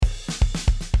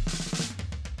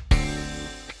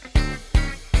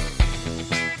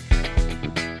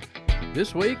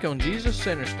This week on Jesus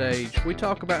Center Stage, we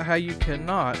talk about how you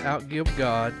cannot outgive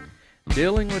God,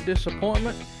 dealing with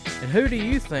disappointment, and who do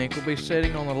you think will be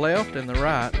sitting on the left and the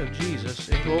right of Jesus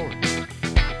in glory.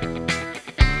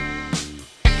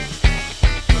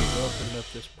 I'll open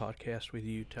up this podcast with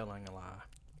you telling a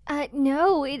lie.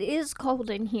 No, it is cold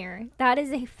in here. That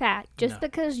is a fact. Just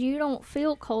because you don't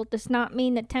feel cold does not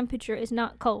mean the temperature is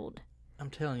not cold. I'm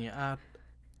telling you, I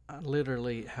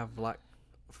literally have like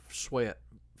sweat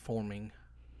forming.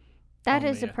 That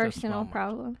is a personal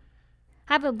problem.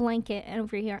 I have a blanket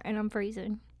over here and I'm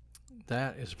freezing.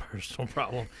 That is a personal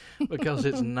problem because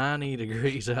it's 90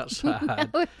 degrees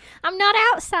outside. No, I'm not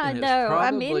outside though.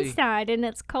 I'm inside and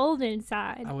it's cold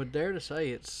inside. I would dare to say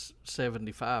it's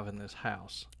 75 in this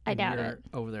house. I doubt it.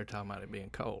 Over there talking about it being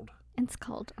cold. It's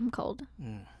cold. I'm cold.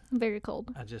 I'm very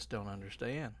cold. I just don't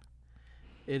understand.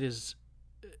 It is.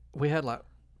 We had like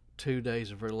 2 days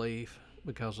of relief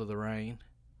because of the rain,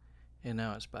 and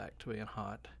now it's back to being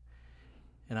hot,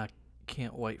 and I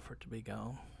can't wait for it to be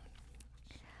gone.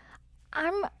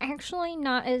 I'm actually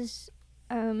not as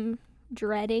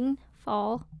dreading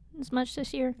fall as much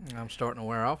this year. I'm starting to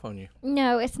wear off on you.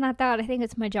 No, it's not that. I think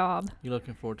it's my job. You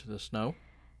looking forward to the snow?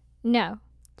 No.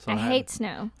 So I hate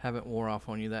snow. Haven't wore off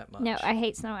on you that much. No, I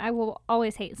hate snow. I will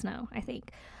always hate snow, I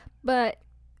think. But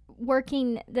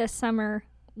working this summer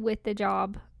with the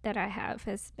job that I have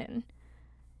has been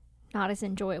not as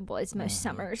enjoyable as most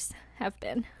summers have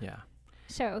been. Yeah.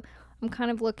 So I'm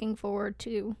kind of looking forward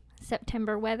to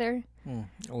September weather.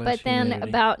 But humidity.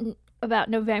 then about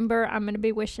November, I'm going to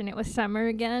be wishing it was summer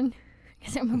again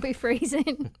because I'm going to be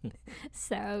freezing.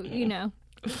 So, you know.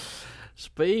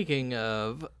 Speaking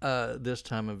of this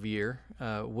time of year,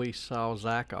 we saw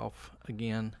Zach off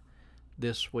again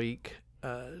this week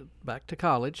back to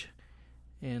college.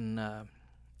 And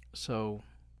so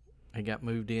he got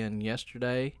moved in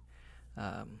yesterday.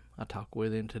 I talked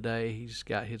with him today. He's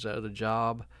got his other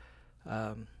job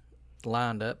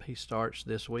lined up. He starts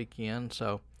this weekend.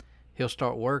 So he'll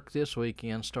start work this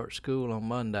weekend, start school on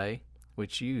Monday,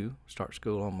 which you start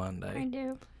school on Monday. I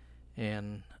do.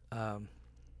 And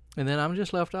then I'm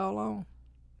just left all alone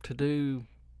to do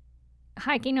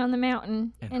hiking on the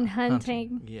mountain and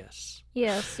hunting. Yes.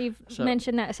 Yes, you've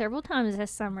mentioned that several times this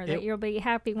summer that you'll be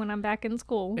happy when I'm back in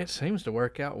school. It seems to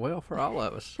work out well for all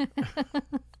of us.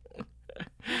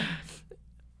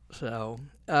 So,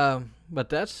 but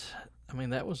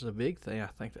that was the big thing I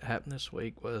think that happened this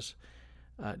week was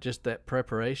just that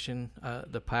preparation,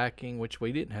 the packing, which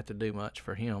we didn't have to do much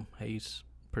for him. He's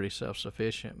pretty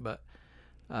self-sufficient, but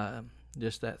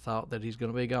just that thought that he's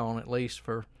going to be gone at least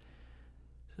for,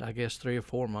 I guess, 3 or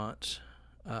 4 months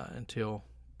until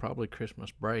probably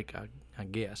Christmas break, I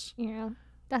guess. Yeah,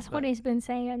 that's what he's been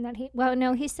saying.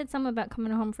 He said something about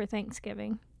coming home for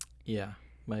Thanksgiving. Yeah,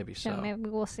 maybe so. So maybe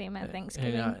we'll see him at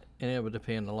Thanksgiving. And it would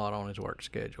depend a lot on his work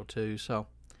schedule too. So,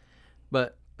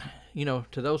 but to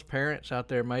those parents out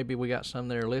there, maybe we got some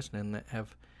that are listening that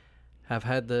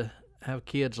have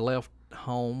kids left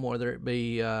home, whether it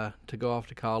be to go off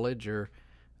to college or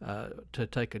to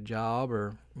take a job,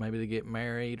 or maybe to get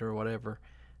married or whatever.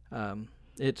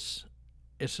 It's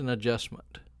an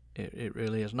adjustment. It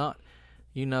really is not.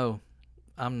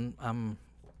 I'm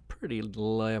pretty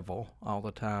level all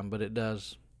the time, but it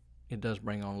does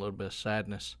bring on a little bit of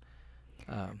sadness.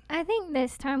 I think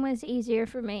this time was easier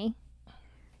for me,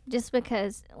 just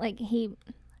because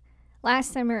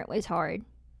last summer it was hard.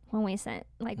 When we sent,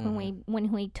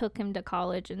 when we took him to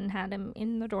college and had him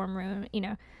in the dorm room,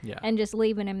 and just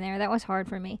leaving him there, that was hard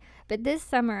for me. But this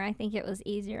summer, I think it was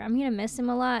easier. I'm going to miss him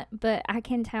a lot, but I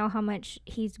can tell how much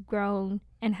he's grown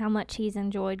and how much he's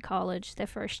enjoyed college the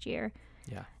first year.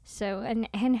 Yeah. So,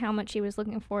 and how much he was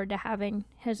looking forward to having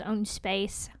his own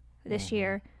space this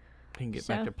year. He can get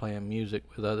back to playing music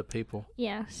with other people.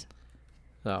 Yes.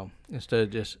 So instead of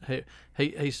just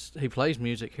he plays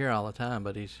music here all the time,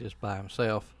 but he's just by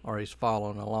himself, or he's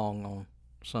following along on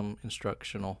some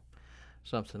instructional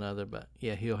something other. But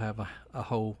yeah, he'll have a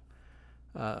whole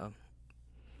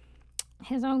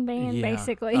his own band,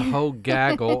 basically a whole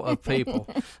gaggle of people.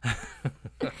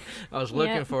 I was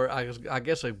looking for I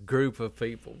guess a group of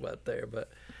people out there,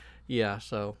 but yeah.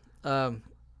 So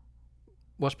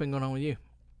what's been going on with you?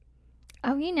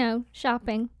 Oh,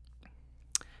 shopping.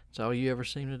 It's all you ever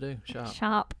seem to do,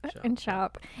 shop.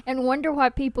 And wonder why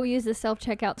people use the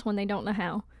self-checkouts when they don't know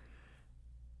how.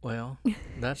 Well,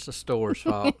 that's the store's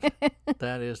fault.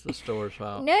 That is the store's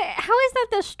fault. No, how is that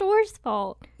the store's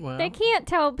fault? Well, they can't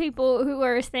tell people who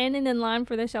are standing in line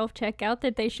for the self-checkout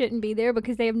that they shouldn't be there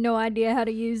because they have no idea how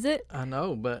to use it. I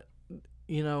know, but,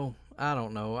 I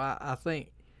don't know. I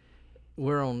think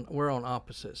we're on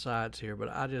opposite sides here, but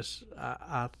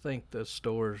I think the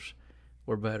stores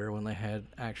were better when they had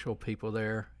actual people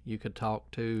there you could talk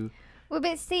to, Well,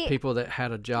 but see, people that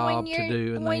had a job to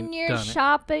do, and when they you're done it.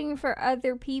 shopping for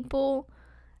other people,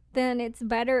 then it's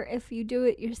better if you do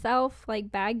it yourself,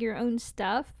 like bag your own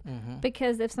stuff. Mm-hmm.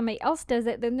 Because if somebody else does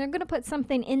it, then they're going to put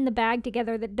something in the bag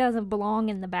together that doesn't belong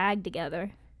in the bag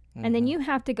together. Mm-hmm. And then you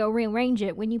have to go rearrange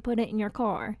it when you put it in your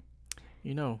car.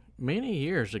 You know, many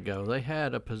years ago, they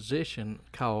had a position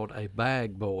called a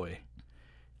bag boy.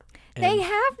 They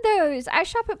have those. I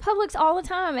shop at Publix all the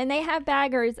time, and they have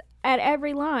baggers at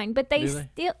every line. But they Do they?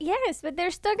 still, yes, but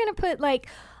they're still going to put like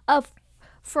a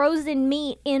frozen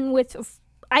meat in with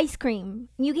ice cream.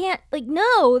 You can't, like,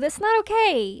 no, that's not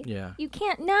okay. Yeah. You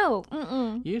can't, no.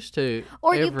 Mm-mm. Used to.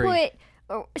 Or you put,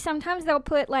 or sometimes they'll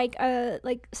put like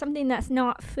something that's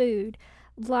not food,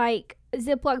 like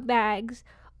Ziploc bags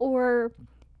or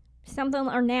something,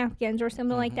 or napkins or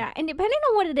something like that. And depending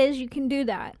on what it is, you can do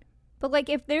that. But like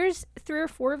if there's 3 or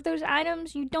 4 of those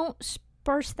items, you don't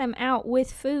disperse them out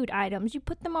with food items. You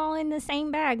put them all in the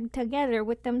same bag together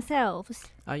with themselves.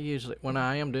 I usually, when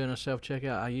I am doing a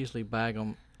self-checkout, I usually bag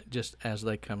them just as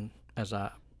they come, as I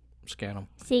scan them.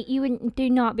 See, you do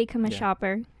not become a Yeah.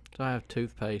 shopper. So I have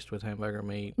toothpaste with hamburger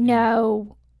meat.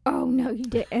 No. Oh, no, you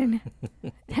didn't.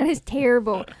 That is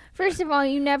terrible. First of all,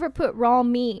 you never put raw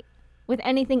meat with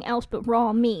anything else but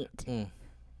raw meat. See,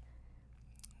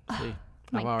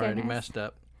 My I've already goodness. messed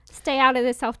up. Stay out of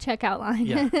the self-checkout line.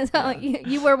 Yeah, So yeah.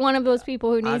 You were one of those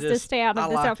people who needs to just- stay out I of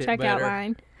the liked it self-checkout better.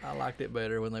 line. I liked it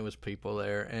better when there was people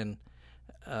there, and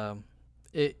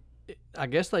I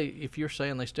guess if you're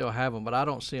saying they still have them, but I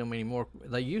don't see them anymore.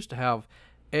 They used to have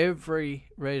every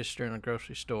register in a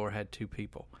grocery store had 2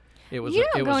 people. It was You a,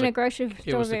 don't it go was in a, a grocery it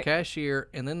store. was the cashier,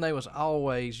 and then there was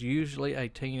always usually a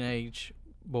teenage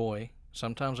boy,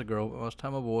 sometimes a girl, but most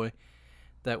time a boy,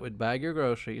 that would bag your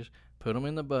groceries, put them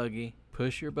in the buggy,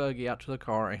 push your buggy out to the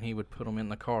car, and he would put them in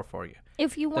the car for you.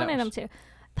 if you wanted was- them to.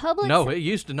 Publix, No, it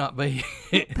used to not be.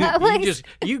 Publix-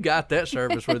 you got that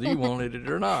service whether you wanted it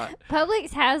or not.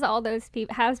 Publix has all those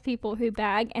people, has people who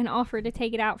bag and offer to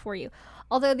take it out for you.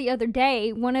 Although the other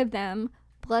day, one of them,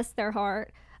 bless their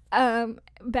heart,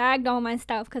 bagged all my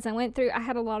stuff because I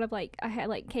had a lot of I had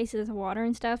cases of water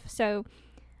and stuff. So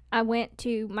I went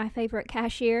to my favorite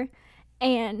cashier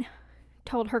and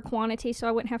told her quantity so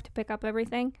I wouldn't have to pick up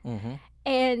everything. Mm-hmm.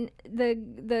 And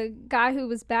the guy who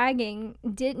was bagging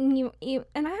didn't even,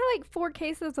 and I had 4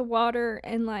 cases of water,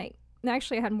 and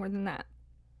actually I had more than that.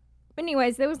 But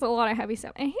anyways, there was a lot of heavy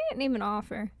stuff, and he didn't even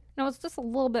offer. And I was just a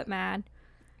little bit mad.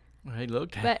 He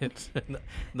looked But- at it.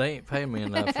 They ain't paying me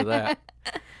enough for that.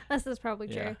 This is probably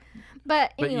Yeah. true.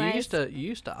 But But anyways, you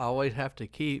used to always have to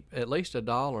keep at least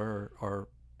 $1 or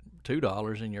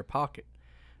 $2 in your pocket,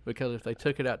 because if they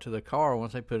took it out to the car,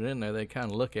 once they put it in there, they kind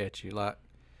of look at you like,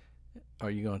 "Are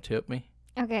you going to tip me?"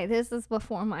 okay, this is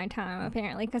before my time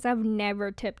apparently, because I've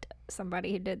never tipped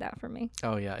somebody who did that for me.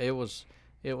 Oh yeah, it was.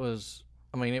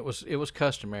 I mean, it was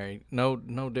customary. No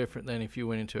different than if you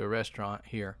went into a restaurant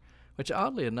here. Which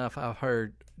oddly enough, I've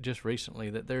heard just recently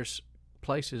that there's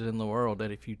places in the world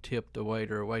that if you tip the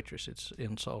waiter or waitress, it's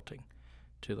insulting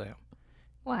to them.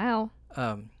 Wow.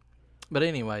 But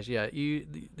anyways, yeah,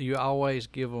 you always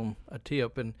give them a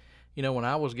tip, and when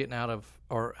I was getting out of,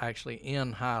 or actually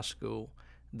in high school,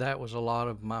 that was a lot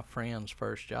of my friends'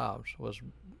 first jobs was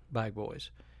bag boys,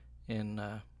 and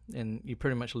you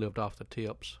pretty much lived off the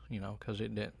tips, because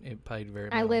it paid very.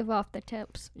 I minimal. live off the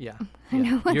tips. Yeah, I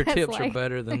know what your that's tips are like.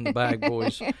 better than the bag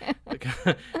boys,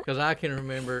 because I can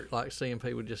remember seeing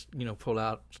people just pull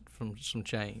out from some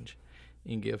change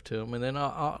and give to them, and then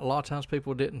a lot of times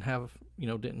people didn't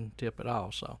tip at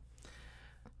all. So,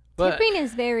 but Tipping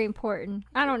is very important.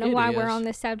 I don't know It why we're is. on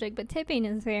this subject, but tipping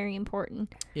is very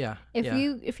important. yeah, If yeah,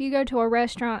 you go to a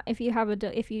restaurant, if you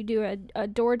do a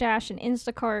DoorDash, an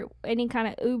Instacart, any kind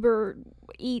of Uber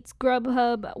Eats,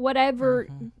 Grubhub, whatever,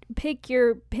 pick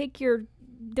your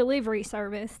delivery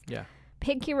service. Yeah.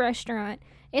 Pick your restaurant.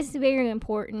 It's very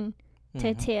important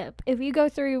to tip. If you go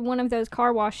through one of those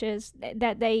car washes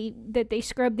that they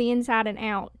scrub the inside and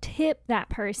out, tip that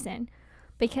person,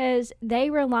 because they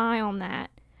rely on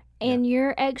that. And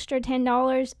your extra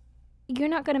 $10, you're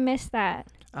not going to miss that.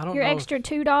 I don't Your know if- extra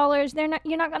 $2,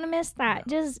 you're not going to miss that.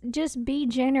 Just be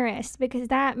generous, because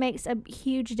that makes a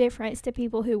huge difference to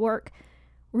people who work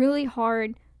really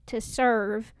hard to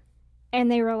serve and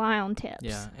they rely on tips.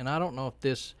 Yeah, and I don't know if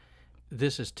this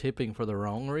is tipping for the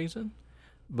wrong reason,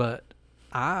 but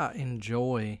I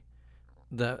enjoy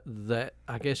that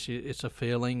I guess it's a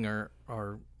feeling or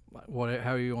whatever,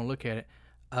 however you want to look at it,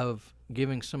 of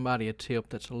giving somebody a tip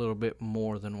that's a little bit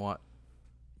more than what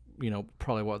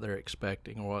probably what they're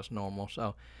expecting or what's normal.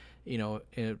 So,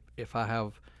 if I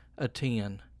have a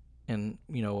 10 and,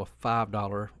 a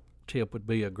 $5 tip would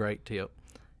be a great tip,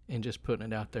 and just putting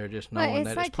it out there, just knowing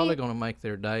that it's probably going to make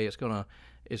their day. It's going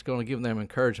to give them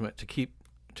encouragement to keep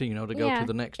to go to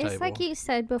the next table. It's like you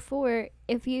said before,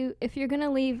 if you're going to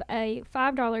leave a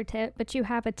 $5 tip but you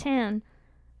have a 10,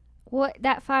 what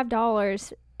that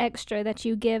 $5 extra that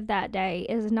you give that day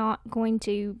is not going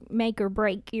to make or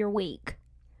break your week.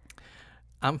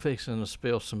 I'm fixing to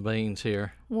spill some beans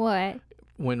here. What?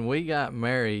 When we got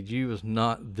married, you was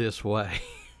not this way.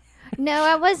 No,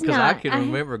 I was not. Because I can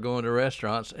remember going to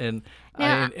restaurants and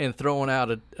throwing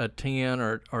out a 10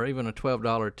 or even a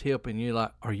 $12 tip, and you're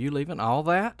like, "Are you leaving all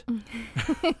that?"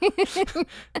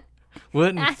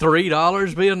 Wouldn't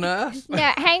 $3 be enough? No,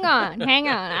 hang on.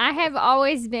 I have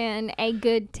always been a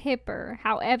good tipper.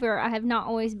 However, I have not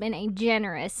always been a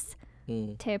generous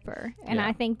tipper, and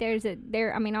I think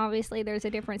obviously there's a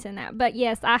difference in that. But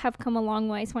yes, I have come a long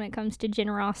ways when it comes to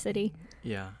generosity.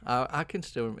 Yeah, I can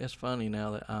still. It's funny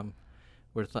now that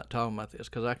we're talking about this,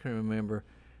 because I can remember,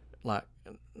 like,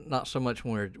 not so much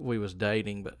when we was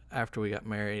dating, but after we got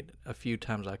married, a few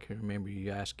times I can remember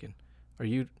you asking, "Are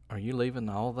you leaving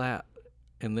all that?"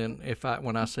 And then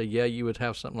when I say yeah, you would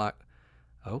have something like,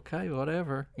 "Okay,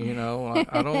 whatever," I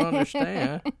don't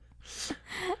understand.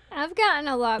 I've gotten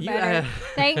a lot better.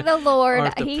 Thank the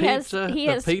Lord. He has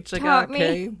taught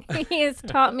me. He has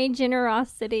taught me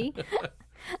generosity.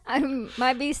 I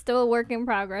might be still a work in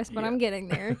progress, but I'm getting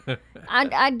there.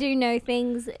 I do know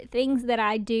things that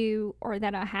I do or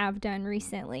that I have done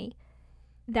recently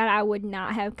that I would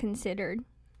not have considered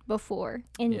before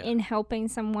in helping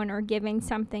someone or giving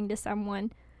something to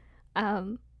someone.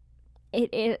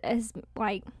 It is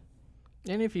like.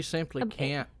 And if you simply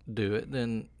can't do it,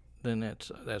 then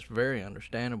that's very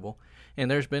understandable. And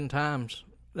there's been times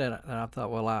that I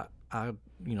thought, well, I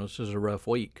this is a rough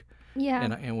week. Yeah.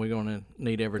 And we're going to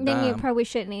need every dime. Then you probably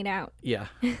shouldn't eat out. Yeah.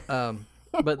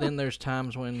 But then there's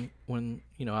times when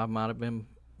I might have been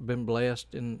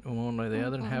blessed in one way or the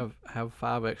other and have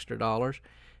 $5 extra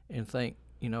and think,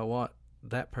 you know what,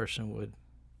 that person would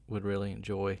really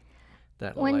enjoy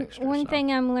that little extra. One thing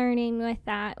I'm learning with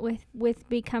that, with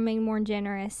becoming more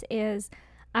generous, is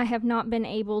I have not been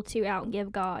able to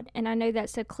outgive God. And I know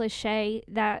that's a cliche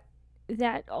that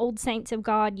old saints of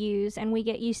God use, and we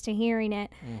get used to hearing it.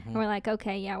 And we're like,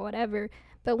 okay, yeah, whatever.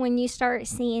 But when you start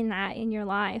seeing that in your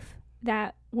life,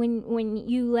 that when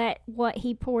you let what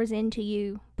he pours into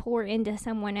you pour into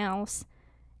someone else,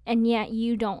 and yet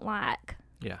you don't lack.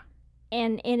 Yeah.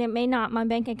 And it may not, my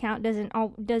bank account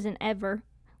doesn't ever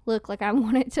look like I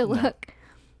want it to look,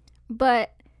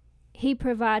 but he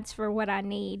provides for what I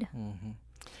need. Mm-hmm.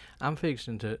 I'm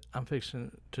fixing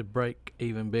to break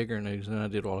even bigger news than I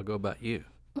did a while ago about you.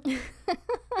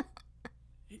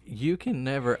 You can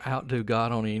never outdo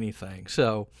God on anything.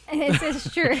 So this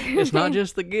is true. It's not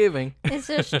just the giving. This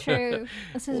is true.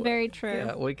 This is very true.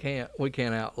 Yeah, we can't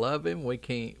outlove him. We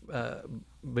can't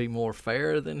be more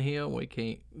fair than him. We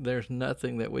can't. There's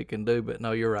nothing that we can do. But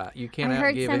no, you're right. You can't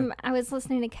outgive him. I was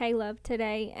listening to Caleb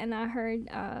today, and I heard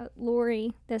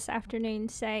Lori this afternoon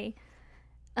say,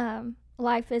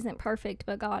 "Life isn't perfect,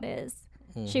 but God is."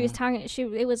 Mm-hmm. She was talking.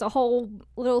 It was a whole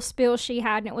little spiel she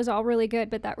had, and it was all really good.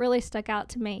 But that really stuck out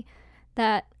to me.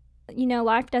 That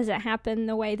life doesn't happen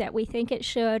the way that we think it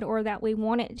should, or that we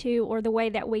want it to, or the way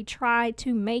that we try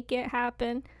to make it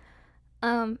happen.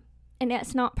 And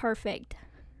that's not perfect.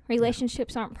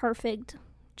 Relationships aren't perfect.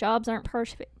 Jobs aren't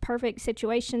perfect.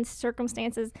 Situations,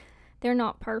 circumstances, they're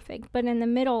not perfect. But in the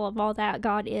middle of all that,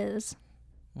 God is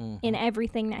in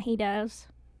everything that he does.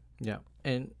 Yeah.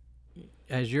 And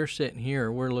as you're sitting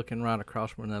here, we're looking right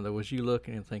across from one another. Was you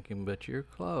looking and thinking, but you're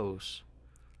close?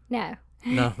 No.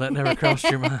 No, that never crossed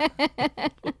your mind.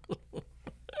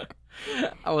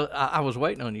 I was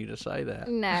waiting on you to say that.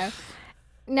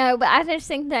 No, but I just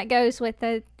think that goes with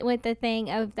the thing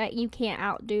of that you can't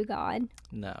outdo God.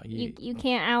 No, you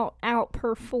can't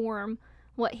outperform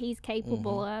what he's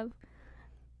capable of,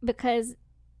 because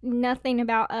nothing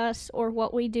about us or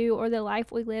what we do or the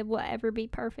life we live will ever be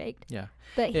perfect. Yeah,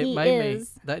 but he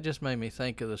is. That just made me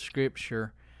think of the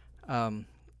scripture. I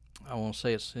want to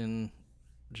say it's in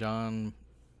John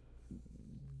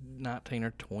 19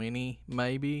 or 20,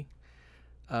 maybe.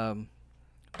 Don't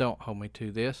hold me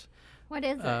to this. What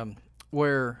is it?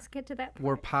 Let's get to that part.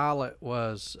 Where Pilate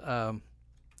was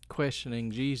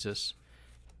questioning Jesus,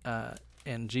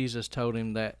 and Jesus told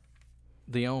him that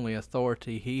the only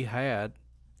authority he had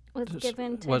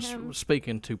was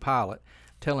speaking to Pilate,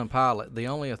 telling Pilate, the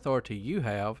only authority you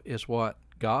have is what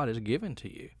God has given to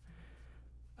you.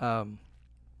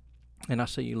 And I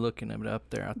see you looking it up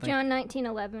there. I think John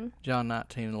 19:11. John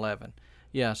 19:11.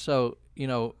 Yeah. So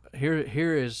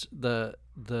here is the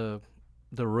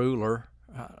ruler.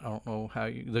 I don't know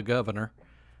the governor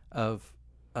of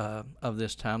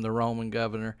this time, the Roman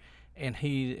governor, and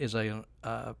he is a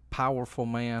powerful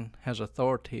man, has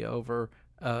authority over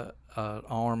an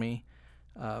army,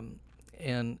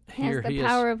 and here he has the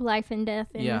power of life and death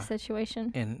in this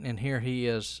situation. And here he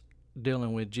is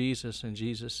dealing with Jesus, and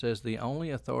Jesus says the only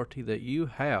authority that you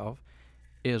have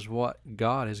is what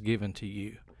God has given to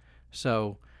you.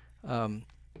 So, and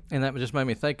that just made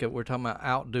me think that we're talking about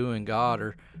outdoing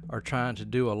God or trying to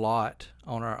do a lot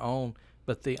on our own.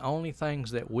 But the only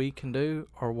things that we can do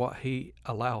are what He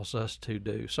allows us to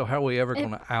do. So how are we ever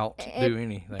going to outdo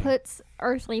anything? It puts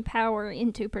earthly power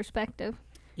into perspective.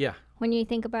 Yeah. When you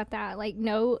think about that, like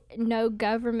no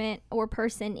government or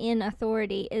person in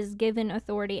authority is given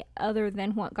authority other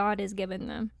than what God has given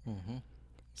them. Mm-hmm.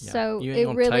 Yeah. So you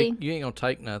ain't gonna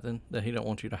take nothing that He don't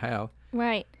want you to have.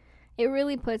 Right. It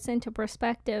really puts into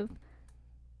perspective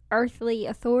earthly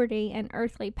authority and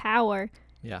earthly power.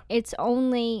 Yeah. It's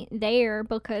only there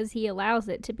because He allows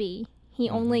it to be. He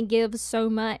only gives so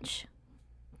much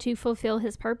to fulfill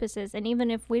His purposes. And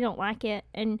even if we don't like it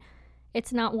and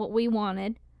it's not what we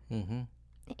wanted,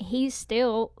 He's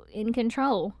still in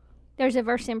control. There's a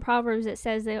verse in Proverbs that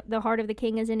says that the heart of the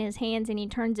king is in His hands and He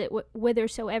turns it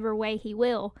whithersoever way He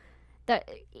will. That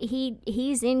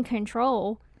He's in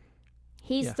control.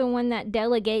 He's the one that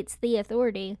delegates the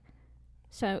authority.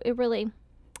 So it really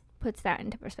puts that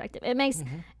into perspective. It makes,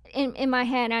 in my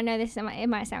head, I know it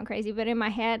might sound crazy, but in my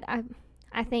head,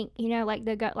 I think,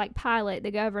 like like Pilate,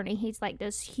 the governor, he's like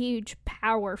this huge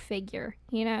power figure,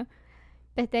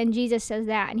 But then Jesus says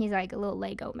that, and he's like a little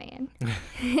Lego man.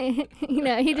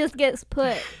 He just gets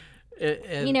put,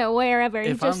 wherever.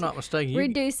 If I'm not mistaken,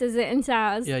 reduces it in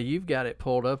size. Yeah, you've got it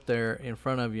pulled up there in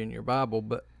front of you in your Bible.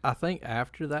 But I think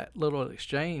after that little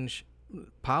exchange,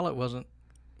 Pilate wasn't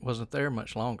there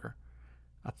much longer.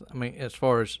 I mean, as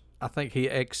far as I think he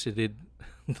exited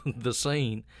the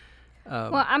scene.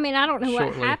 Well, I mean, I don't know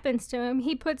what happens to him.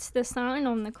 He puts the sign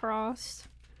on the cross.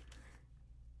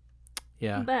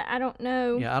 Yeah. But I don't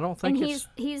know. Yeah, I don't think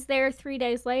he's there 3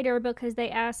 days later because they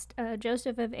asked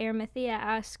Joseph of Arimathea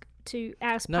asked Pilate to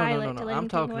let him take away. I'm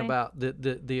talking about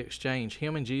the exchange.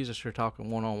 Him and Jesus are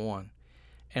talking one-on-one.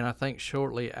 And I think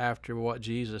shortly after what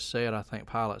Jesus said, I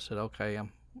think Pilate said, "Okay,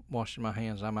 I'm washing my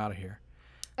hands. I'm out of here."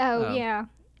 Oh, yeah.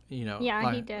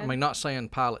 Yeah, he did. I mean, not saying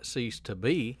Pilate ceased to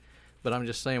be, but I'm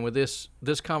just saying with this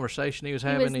conversation he was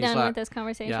having, he's done with this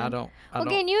conversation. Yeah, I don't.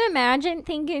 Can you imagine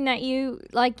thinking that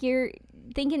you're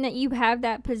thinking that you have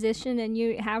that position and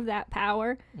you have that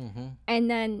power, and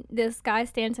then this guy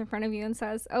stands in front of you and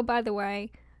says, "Oh, by the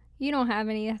way, you don't have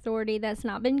any authority that's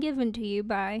not been given to you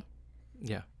by."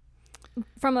 Yeah.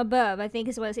 From above, I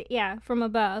think from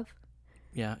above.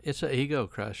 Yeah, it's an ego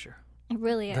crusher. It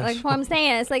really is. Like what I'm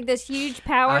saying, it's like this huge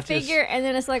power figure, and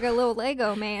then it's like a little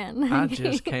Lego man. I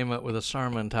just came up with a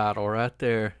sermon title right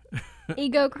there.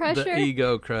 Ego crusher? The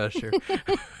ego crusher.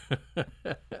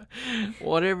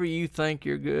 Whatever you think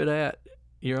you're good at,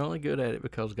 you're only good at it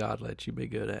because God lets you be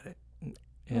good at it.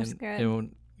 That's good.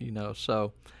 And,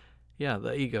 so, yeah,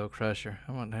 the ego crusher.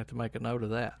 I'm going to have to make a note of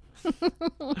that.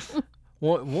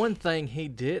 One thing he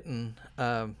didn't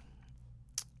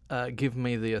give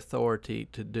me the authority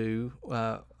to do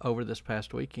over this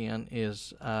past weekend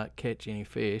is catch any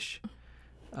fish.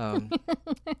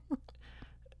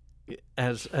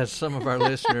 As some of our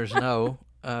listeners know,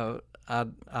 I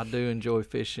do enjoy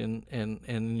fishing and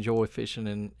enjoy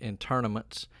fishing in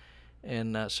tournaments.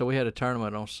 And so we had a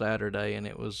tournament on Saturday, and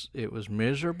it was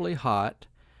miserably hot.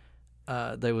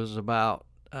 There was about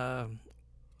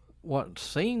what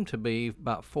seemed to be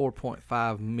about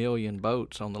 4.5 million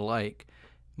boats on the lake.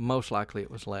 Most likely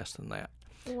it was less than that.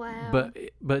 Wow.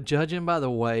 But judging by the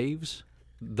waves,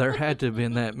 there had to have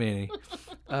been that many.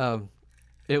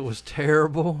 It was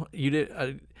terrible.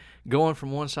 Going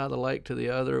from one side of the lake to the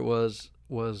other would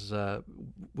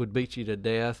beat you to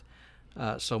death.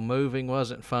 So moving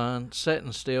wasn't fun.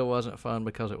 Sitting still wasn't fun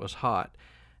because it was hot.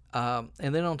 And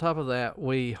then on top of that,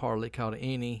 we hardly caught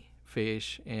any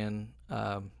fish, and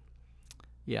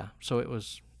so it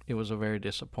was a very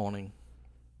disappointing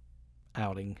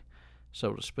outing,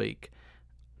 so to speak.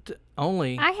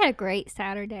 I had a great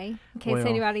Saturday, in case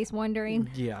anybody's wondering.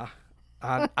 Yeah,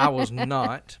 I was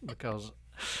not, because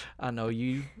I know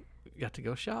you got to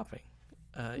go shopping.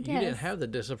 You didn't have the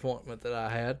disappointment that I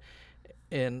had,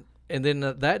 and then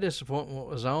that disappointment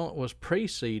was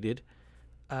preceded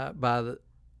by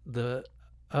the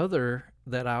other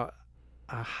that I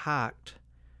hiked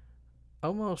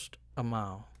almost a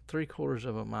mile, 3/4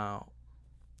 of a mile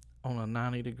on a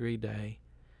 90-degree day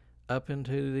up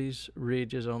into these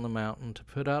ridges on the mountain to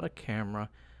put out a camera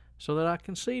so that I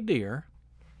can see deer.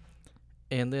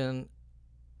 And then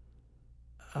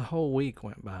a whole week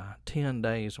went by, 10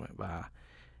 days went by,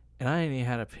 and I ain't even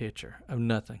had a picture of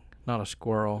nothing. Not a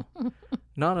squirrel,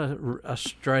 not a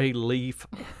stray leaf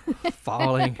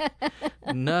falling,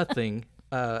 nothing.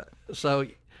 Yeah,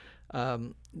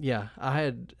 I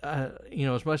had,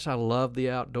 as much as I love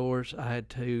the outdoors, I had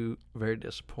 2 very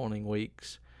disappointing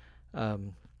weeks.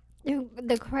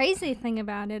 The crazy thing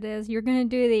about it is you're going to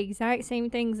do the exact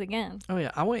same things again. Oh, yeah.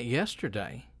 I went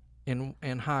yesterday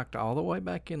and hiked all the way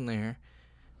back in there,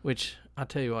 which I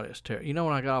tell you what, it's terrible. You know,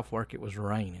 when I got off work, it was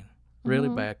raining really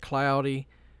bad, cloudy,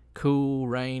 cool,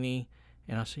 rainy.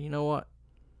 And I said, you know what?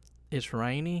 It's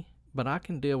rainy, but I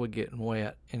can deal with getting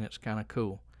wet, and it's kind of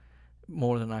cool.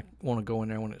 More than I want to go in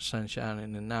there when it's sunshine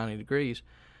and 90 degrees.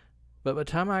 But by the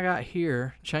time I got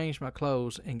here, changed my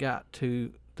clothes, and got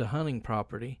to the hunting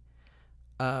property,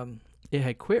 it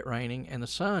had quit raining and the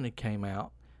sun had came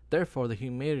out. Therefore, the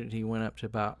humidity went up to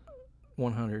about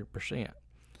 100%.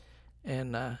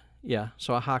 And,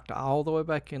 so I hiked all the way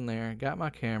back in there, got my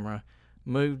camera,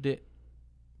 moved it,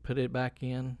 put it back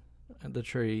in the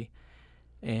tree,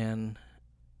 and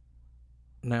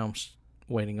now I'm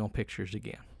waiting on pictures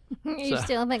again. You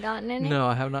still haven't gotten any? No,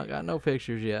 I have not got no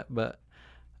pictures yet, but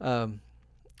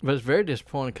it's very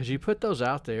disappointing because you put those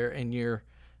out there and you're,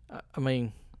 I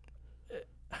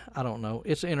don't know,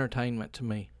 it's entertainment to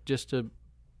me just to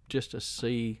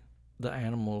see the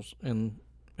animals in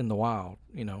the wild.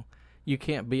 You know, you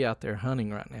can't be out there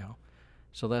hunting right now,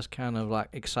 so that's kind of like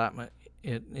excitement.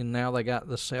 And now they got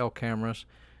the cell cameras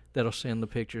that'll send the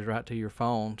pictures right to your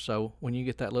phone. So when you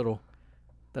get that little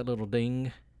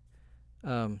ding,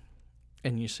 and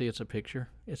you see it's a picture,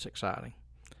 it's exciting.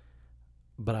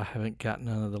 But I haven't got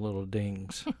none of the little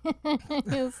dings.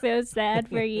 It's so sad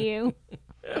for you.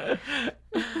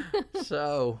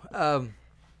 So,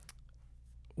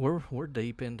 we're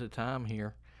deep into time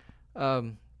here.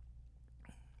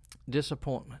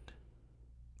 Disappointment.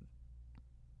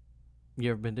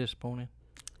 You ever been disappointed?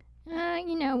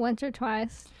 Once or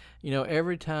twice.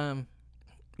 Every time,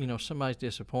 somebody's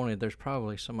disappointed, there's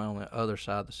probably somebody on the other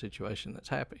side of the situation that's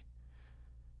happy.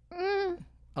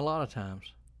 A lot of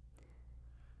times.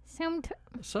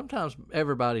 Sometimes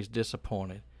everybody's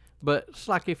disappointed. But it's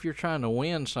like if you're trying to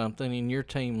win something and your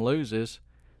team loses,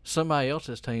 somebody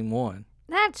else's team won.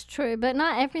 That's true, but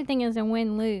not everything is a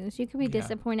win-lose. You could be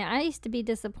disappointed. I used to be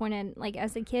disappointed, like,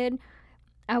 as a kid.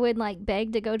 I would, like,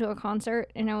 beg to go to a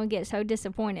concert, and I would get so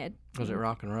disappointed. Was it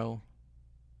rock and roll?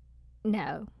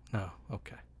 No. No,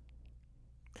 okay.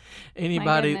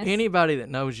 Anybody that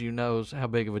knows you knows how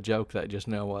big of a joke that just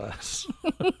now was.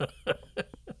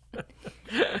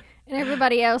 And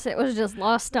everybody else, it was just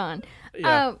lost on.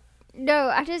 Yeah. No,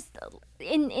 I just,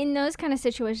 in those kind of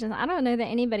situations, I don't know that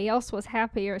anybody else was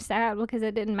happy or sad because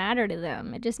it didn't matter to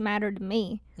them. It just mattered to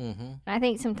me. Mm-hmm. And I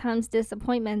think sometimes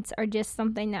disappointments are just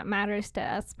something that matters to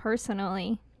us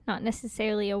personally, not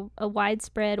necessarily a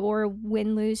widespread or a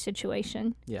win-lose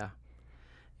situation. Yeah.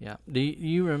 Yeah. Do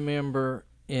you remember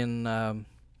in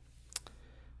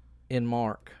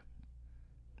Mark,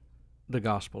 the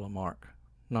Gospel of Mark,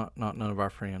 not none of our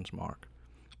friends, Mark.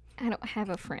 I don't have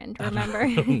a friend, remember?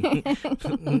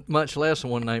 Much less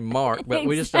one named Mark, but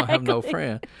we just don't have no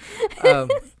friend.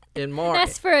 In Mark,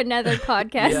 that's for another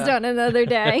podcast on another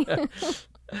day.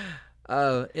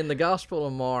 In the Gospel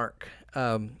of Mark,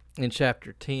 in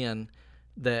chapter 10,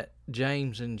 that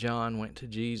James and John went to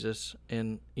Jesus,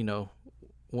 and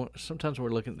sometimes we're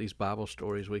looking at these Bible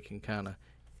stories, we can kind of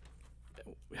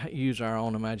use our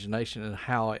own imagination and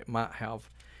how it might have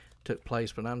took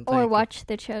place. But I'm thinking, or watch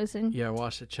The Chosen. Yeah,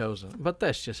 watch The Chosen. But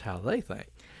that's just how they think.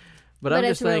 But I'm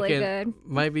just thinking, really good.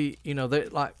 Maybe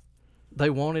they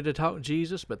wanted to talk to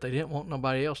Jesus, but they didn't want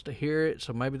nobody else to hear it.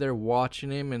 So maybe they're watching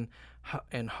him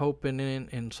and hoping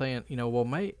and saying, well,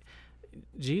 mate,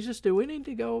 Jesus, do we need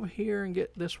to go over here and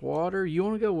get this water? You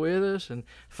want to go with us? And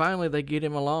finally, they get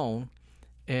him alone.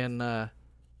 And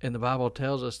the Bible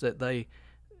tells us that they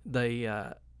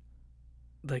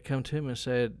come to him and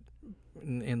said,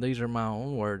 and these are my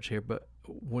own words here, but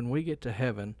when we get to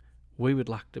heaven, we would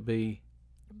like to be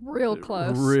real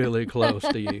close, really close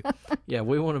to you. Yeah,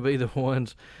 we want to be the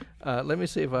ones. Let me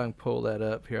see if I can pull that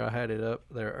up here. I had it up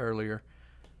there earlier.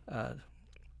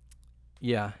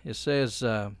 It says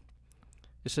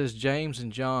James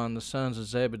and John, the sons of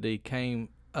Zebedee, came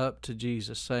up to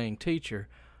Jesus saying, "Teacher,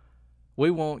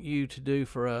 we want you to do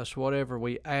for us whatever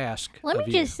we ask Let of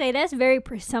me you." just say, that's very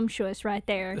presumptuous right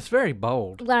there. It's very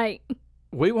bold. Like,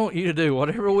 we want you to do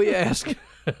whatever we ask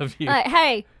of you. Like,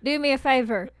 hey, do me a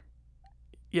favor.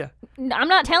 Yeah. I'm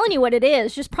not telling you what it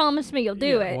is. Just promise me you'll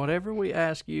do it. Whatever we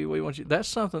ask you, we want you. That's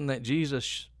something that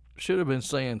Jesus should have been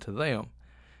saying to them.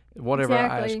 Whatever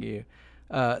I ask you,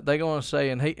 they're going to say,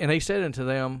 and he said unto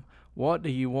them, what do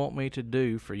you want me to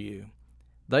do for you?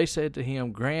 They said to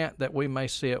him, grant that we may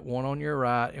sit one on your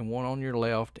right and one on your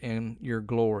left in your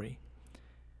glory.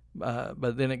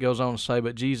 But then it goes on to say,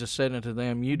 but Jesus said unto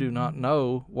them, you do not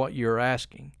know what you're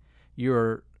asking.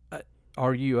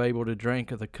 Are you able to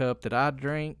drink of the cup that I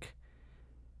drink,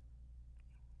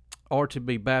 or to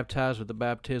be baptized with the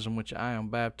baptism which I am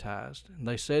baptized? And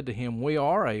they said to him, we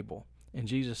are able. And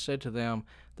Jesus said to them,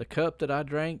 the cup that I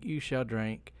drink you shall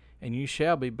drink, and you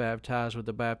shall be baptized with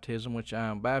the baptism which I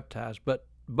am baptized.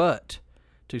 But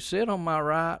to sit on my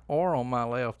right or on my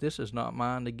left, this is not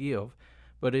mine to give,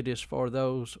 but it is for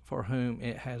those for whom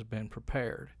it has been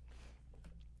prepared.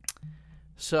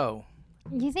 So,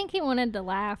 you think he wanted to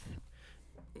laugh?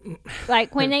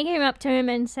 Like when they came up to him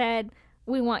and said,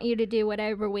 we want you to do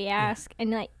whatever we ask,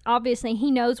 and like obviously he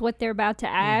knows what they're about to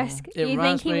ask. You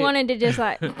think he wanted to just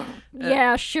like,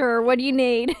 yeah, sure, what do you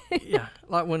need? Yeah,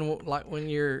 like when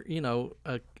you're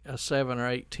a 7 or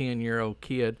 8, 10-year-old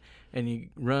kid, and you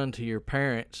run to your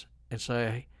parents and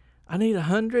say, I need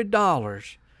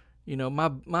 $100.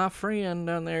 My friend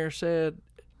down there said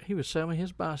he was selling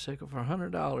his bicycle for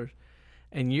 $100,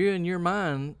 and you in your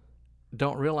mind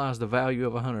don't realize the value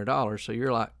of $100, so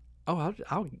you're like, oh,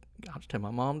 I'll just tell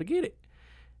my mom to get it.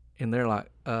 And they're like,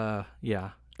 yeah.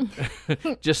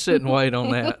 Just sit and wait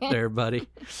on that there, buddy.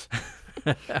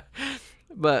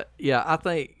 But, yeah, I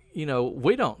think,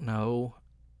 we don't know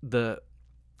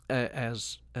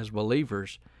as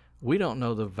believers, we don't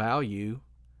know the value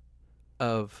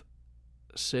of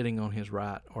sitting on his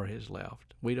right or his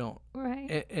left. We don't.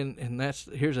 Right. And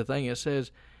here's the thing. It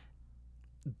says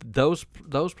those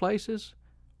places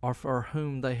are for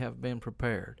whom they have been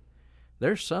prepared.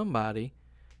 There's somebody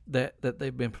that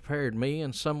they've been prepared, me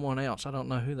and someone else. I don't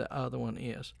know who the other one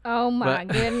is. Oh, my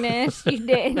goodness. You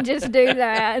didn't just do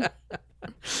that.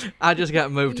 I just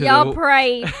got moved to Y'all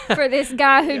pray for this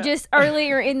guy who just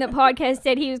earlier in the podcast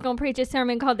said he was going to preach a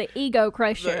sermon called The Ego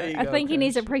Crusher. I think he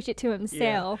needs to preach it to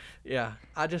himself. Yeah.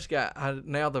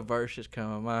 Now the verse is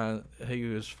coming. Mine, he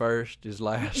was first is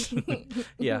last.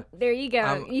 Yeah. There you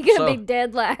go. You're going to be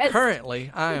dead last. Currently,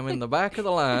 I am in the back of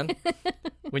the line.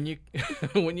 When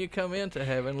you come into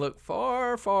heaven, look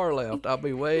far, far left. I'll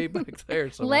be way back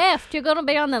there somewhere. Left? You're going to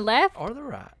be on the left? Or the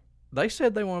right. They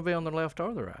said they want to be on the left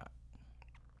or the right.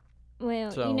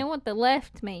 Well, you know what the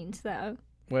left means, though.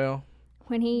 Well,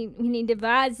 when he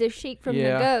divides the sheep from the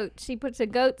goats, he puts the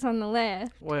goats on the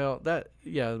left. Well, but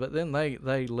then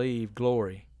they leave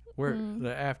glory. We're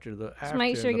after the. So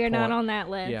make sure you're not on that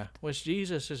left. Yeah, which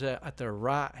Jesus is at the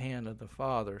right hand of the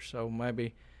Father. So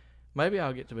maybe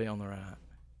I'll get to be on the right.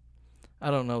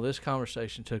 I don't know. This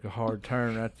conversation took a hard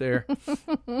turn right there.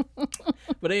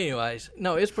 But anyways,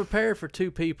 no, it's prepared for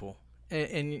two people.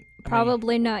 And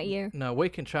probably not you. No, we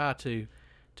can try to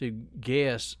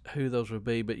guess who those would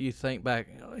be, but you think back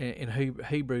in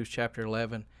Hebrews chapter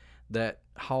 11, that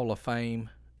Hall of Fame,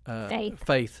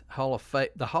 faith,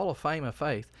 the Hall of Fame of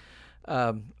faith,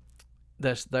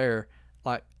 that's there.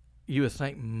 Like you would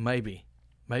think maybe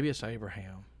it's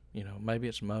Abraham, maybe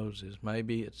it's Moses,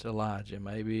 maybe it's Elijah,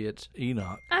 maybe it's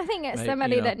Enoch. I think it's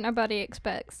somebody that nobody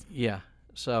expects. Yeah.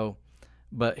 So,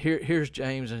 but here's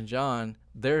James and John.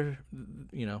 They're,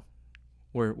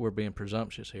 we're being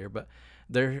presumptuous here, but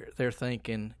they're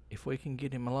thinking if we can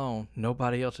get him alone,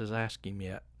 nobody else has asked him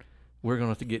yet. We're going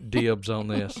to have to get dibs on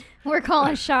this. We're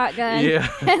calling shotgun.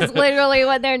 Yeah, that's literally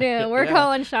what they're doing. We're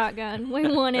calling shotgun. We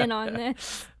want in on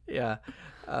this. Yeah,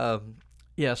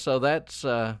 So that's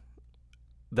that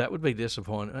would be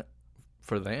disappointing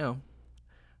for them.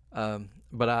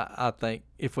 But I think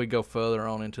if we go further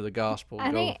on into the gospel,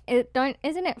 isn't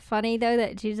it funny though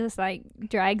that Jesus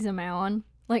drags him out on?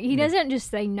 Like he doesn't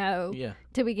just say no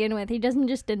to begin with. He doesn't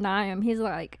just deny him. He's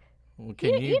like, well,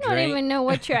 you don't even know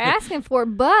what you're asking for.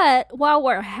 But while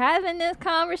we're having this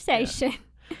conversation,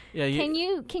 can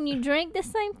you drink the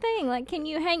same thing? Like, can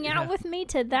you hang out with me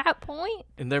to that point?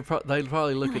 And they'll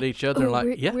probably look at each other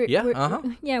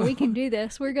yeah, we can do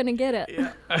this. We're gonna get it.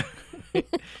 Yeah.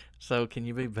 So can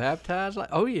you be baptized? Like,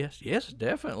 oh yes,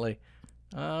 definitely.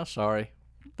 Sorry,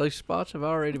 these spots have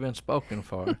already been spoken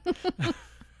for.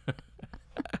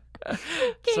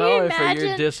 Sorry for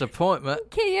your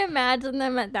disappointment. Can you imagine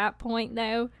them at that point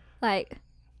though? Like,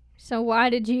 so why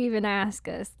did you even ask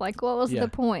us? Like, what was the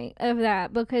point of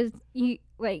that? Because you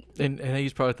and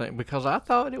he's probably thinking, because I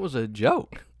thought it was a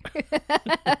joke.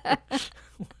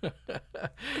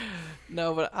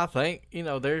 No, but I think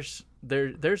there's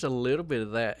a little bit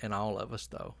of that in all of us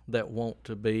though, that want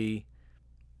to be,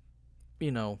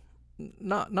 you know,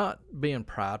 not being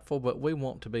prideful, but we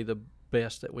want to be the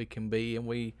best that we can be, and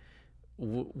we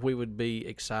would be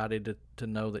excited to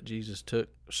know that Jesus took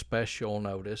special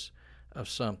notice of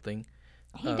something.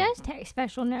 He does take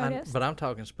special notice. But I'm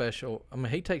talking special. I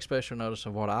mean, he takes special notice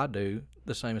of what I do,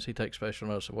 the same as he takes special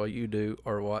notice of what you do,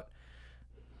 or what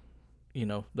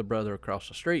the brother across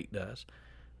the street does.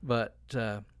 But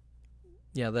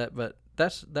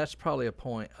that's probably a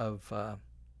point of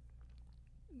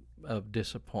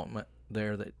disappointment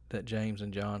there that James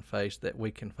and John faced, that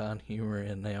we can find humor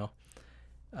in now.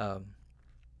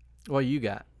 What you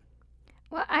got?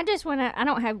 Well, I just want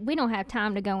to. We don't have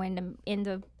time to go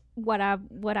into what I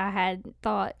had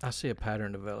thought. I see a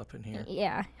pattern developing here.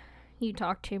 Yeah, you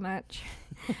talk too much.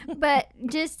 But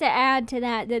just to add to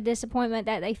that, the disappointment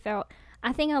that they felt,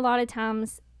 I think a lot of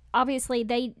times, obviously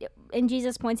and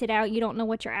Jesus points it out, you don't know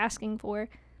what you're asking for.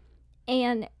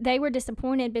 And they were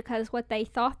disappointed because what they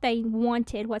thought they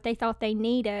wanted, what they thought they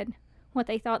needed, what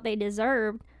they thought they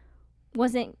deserved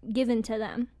wasn't given to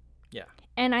them. Yeah.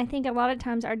 And I think a lot of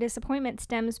times our disappointment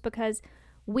stems because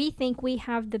we think we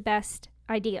have the best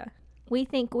idea. We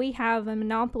think we have a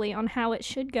monopoly on how it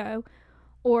should go,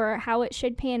 or how it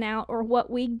should pan out, or what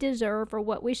we deserve, or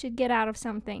what we should get out of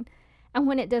something. And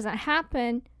when it doesn't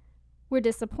happen, we're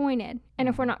disappointed. And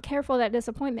if we're not careful, that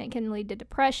disappointment can lead to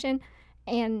depression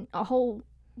and a whole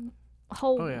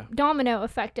domino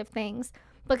effect of things,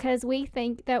 because we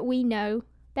think that we know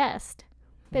best.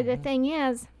 But the thing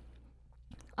is,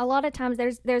 a lot of times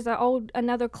there's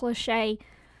another cliche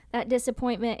that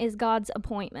disappointment is God's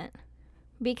appointment.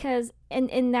 Because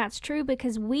and that's true,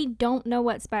 because we don't know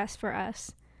what's best for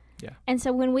us. Yeah. And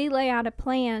so when we lay out a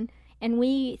plan and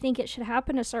we think it should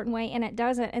happen a certain way and it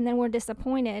doesn't, and then we're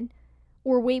disappointed,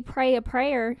 or we pray a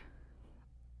prayer.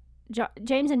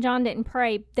 James and John didn't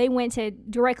pray. They went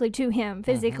directly to him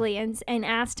physically and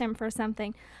asked him for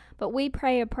something. But we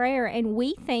pray a prayer and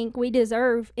we think we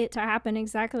deserve it to happen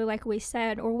exactly like we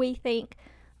said, or we think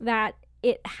that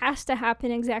it has to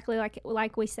happen exactly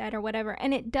like we said, or whatever,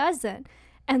 and it doesn't.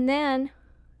 And then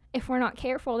if we're not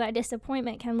careful, that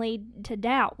disappointment can lead to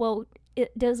doubt. Well,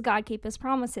 does God keep his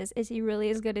promises? Is he really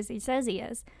as good as he says he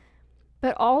is?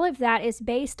 But all of that is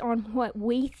based on what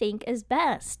we think is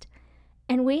best.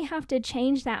 And we have to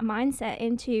change that mindset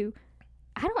into,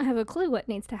 I don't have a clue what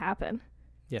needs to happen.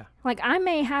 Yeah. Like, I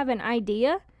may have an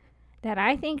idea that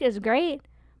I think is great,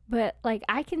 but like,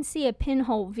 I can see a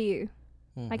pinhole view.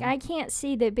 Like, I can't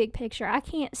see the big picture. I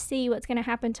can't see what's going to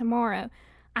happen tomorrow.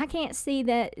 I can't see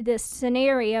the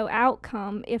scenario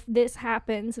outcome if this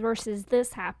happens versus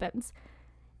this happens.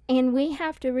 And we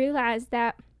have to realize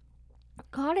that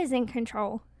God is in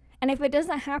control. And if it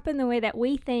doesn't happen the way that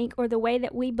we think, or the way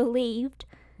that we believed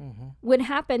would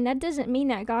happen, that doesn't mean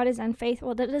that God is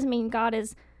unfaithful. That doesn't mean God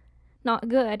is not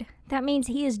good. That means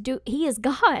he is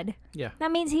God. Yeah.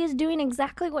 That means he is doing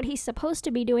exactly what he's supposed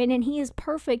to be doing, and he is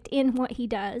perfect in what he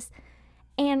does.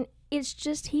 And it's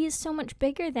just, he is so much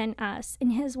bigger than us,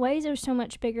 and his ways are so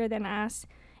much bigger than us.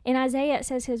 In Isaiah, it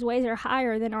says his ways are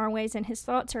higher than our ways, and his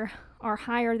thoughts are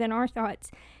higher than our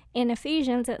thoughts. In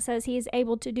Ephesians, it says he is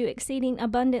able to do exceeding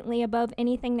abundantly above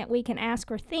anything that we can ask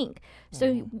or think.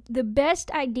 So the best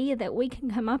idea that we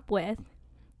can come up with,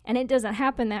 and it doesn't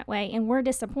happen that way, and we're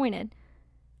disappointed,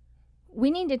 we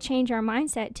need to change our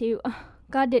mindset to,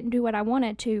 God didn't do what I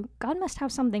wanted to. God must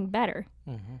have something better.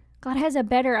 God has a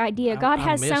better idea. God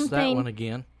has something. That one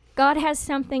again. God has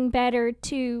something better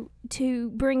to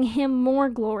bring him more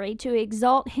glory, to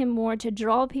exalt him more, to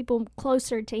draw people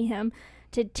closer to him,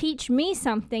 to teach me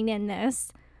something in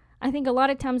this. I think a lot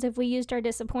of times if we used our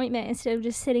disappointment, instead of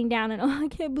just sitting down and, I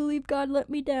can't believe God let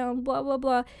me down, blah, blah,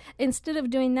 blah. Instead of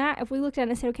doing that, if we looked at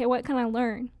it and said, okay, what can I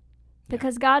learn?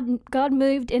 Because God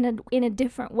moved in a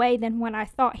different way than what I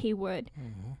thought he would.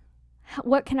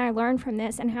 What can I learn from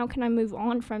this, and how can I move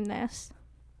on from this?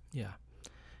 Yeah.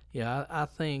 Yeah, I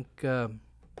think,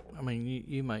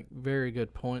 you make very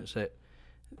good points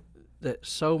that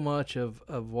so much of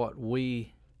what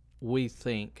we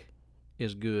think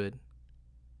is good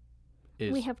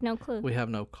is... We have no clue. We have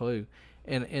no clue.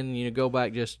 And you go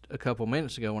back just a couple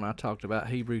minutes ago when I talked about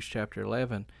Hebrews chapter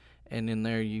 11, and in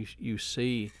there you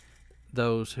see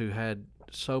those who had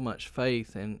so much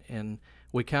faith, and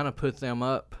we kind of put them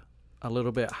up a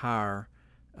little bit higher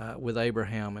with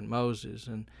Abraham and Moses,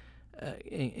 and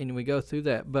we go through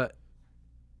that. But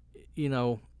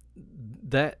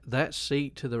that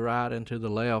seat to the right and to the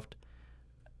left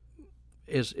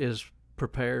is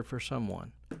prepared for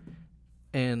someone,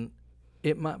 and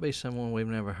it might be someone we've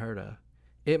never heard of.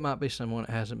 It might be someone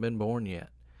that hasn't been born yet,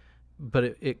 but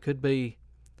it could be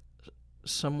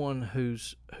someone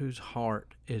whose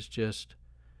heart is just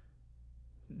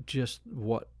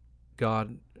what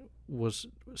God was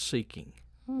seeking,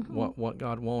 what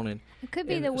God wanted. It could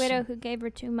be the widow who gave her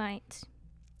 2 mites.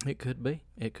 It could be.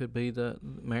 It could be the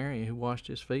Mary who washed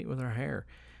his feet with her hair.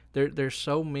 There's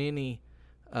so many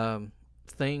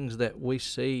things that we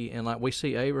see, and like we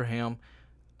see Abraham.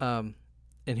 And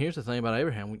here's the thing about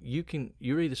Abraham: you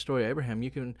read the story of Abraham,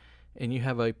 and you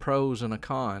have a pros and a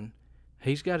con.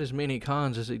 He's got as many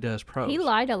cons as he does pros. He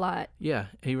lied a lot. Yeah,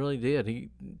 he really did. He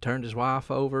turned his wife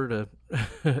over to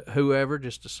whoever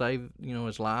just to save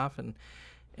his life,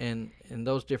 and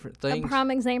those different things. A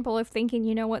prime example of thinking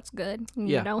you know what's good and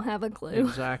you don't have a clue.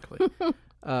 Exactly.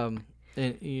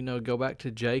 And go back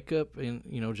to Jacob, and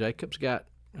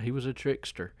he was a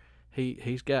trickster.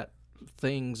 He's got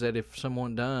things that if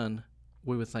someone done,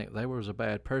 we would think they was a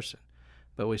bad person,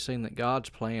 but we've seen that God's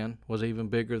plan was even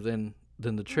bigger than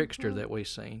the trickster that we've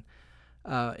seen.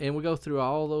 And we go through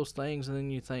all those things, and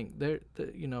then you think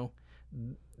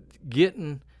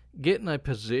getting a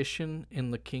position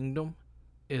in the kingdom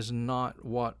is not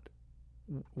what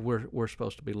we're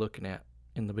supposed to be looking at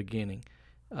in the beginning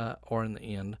or in the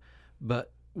end,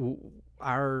 but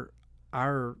our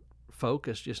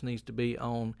focus just needs to be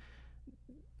on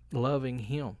loving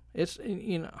Him. It's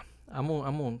I'm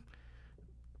gonna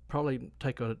probably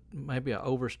take maybe an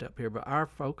overstep here, but our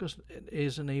focus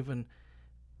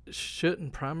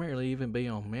shouldn't primarily even be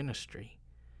on ministry.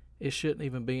 It shouldn't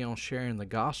even be on sharing the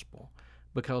gospel,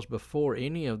 because before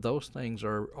any of those things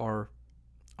are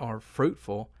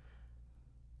fruitful,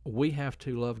 we have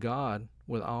to love God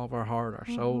with all of our heart,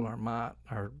 our soul, our might,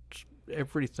 our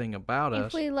everything about us.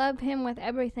 If we love Him with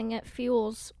everything, it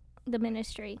fuels the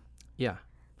ministry. Yeah.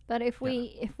 But if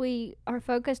we are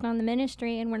focused on the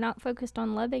ministry and we're not focused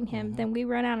on loving Him, then we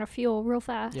run out of fuel real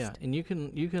fast. Yeah, and you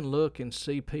can look and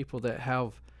see people that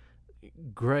have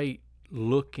great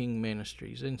looking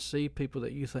ministries, and see people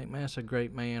that you think, man, that's a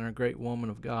great man or a great woman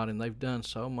of God, and they've done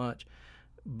so much,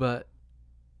 but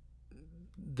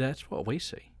that's what we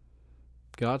see.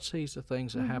 God sees the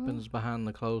things that happens behind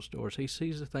the closed doors. He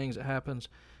sees the things that happens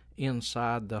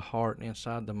inside the heart and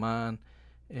inside the mind,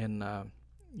 and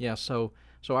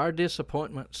So our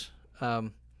disappointments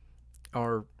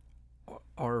are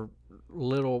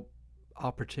little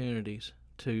opportunities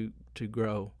to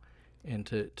grow and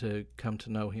to come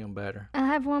to know Him better. I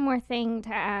have one more thing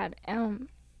to add.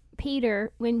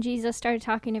 Peter, when Jesus started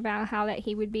talking about how that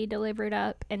he would be delivered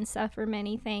up and suffer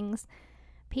many things,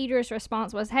 Peter's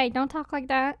response was, "Hey, don't talk like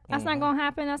that. That's not going to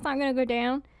happen. That's not going to go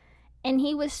down." And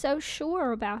he was so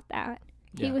sure about that.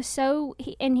 Yeah. He was so,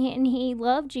 he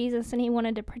loved Jesus, and he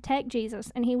wanted to protect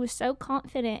Jesus, and he was so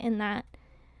confident in that.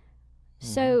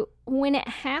 So when it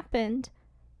happened,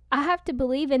 I have to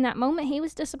believe in that moment he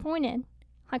was disappointed.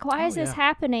 Like, why is this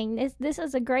happening? This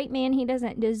is a great man. He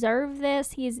doesn't deserve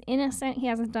this. He's innocent. He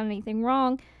hasn't done anything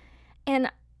wrong.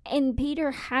 And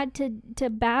Peter had to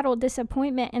battle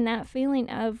disappointment and that feeling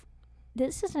of,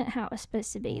 this isn't how it's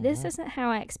supposed to be. This isn't how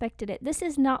I expected it. This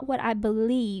is not what I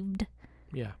believed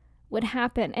would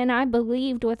happen. And I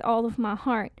believed with all of my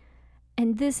heart.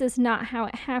 And this is not how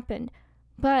it happened.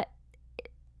 But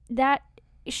that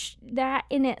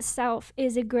in itself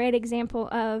is a great example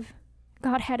of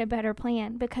God had a better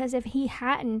plan. Because if he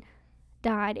hadn't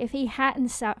died, if he hadn't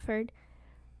suffered,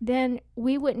 then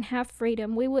we wouldn't have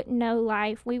freedom. We wouldn't know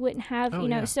life. We wouldn't have,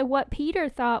 So what Peter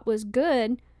thought was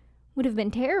good would have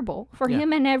been terrible for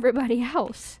him and everybody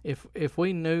else. If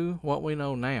we knew what we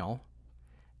know now,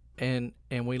 and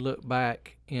we look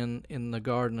back in the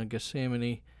Garden of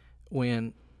Gethsemane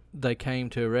when they came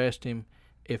to arrest him,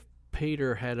 if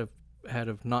Peter had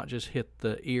have not just hit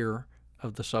the ear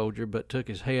of the soldier, but took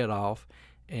his head off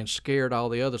and scared all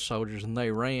the other soldiers, and they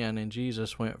ran, and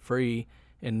Jesus went free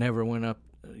and never went up,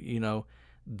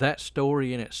 that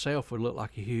story in itself would look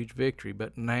like a huge victory.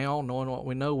 But now, knowing what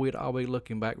we know, we'd all be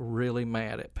looking back really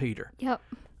mad at Peter. Yep.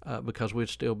 Because we'd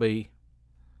still be,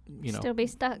 still be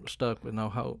stuck with no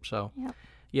hope. So,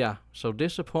 yep. So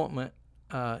disappointment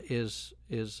is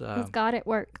it's God at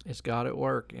work. It's God at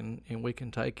work, and we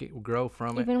can take it, grow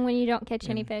from it. Even when you don't catch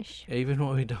any fish. Even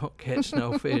when we don't catch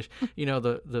no fish.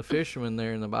 The fisherman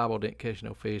there in the Bible didn't catch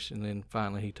no fish, and then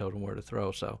finally he told them where to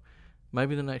throw. So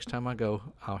maybe the next time I go,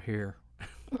 I'll hear,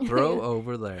 throw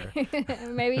over there.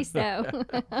 Maybe so.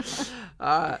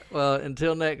 All right. Well,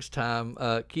 until next time,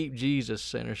 keep Jesus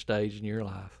center stage in your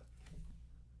life.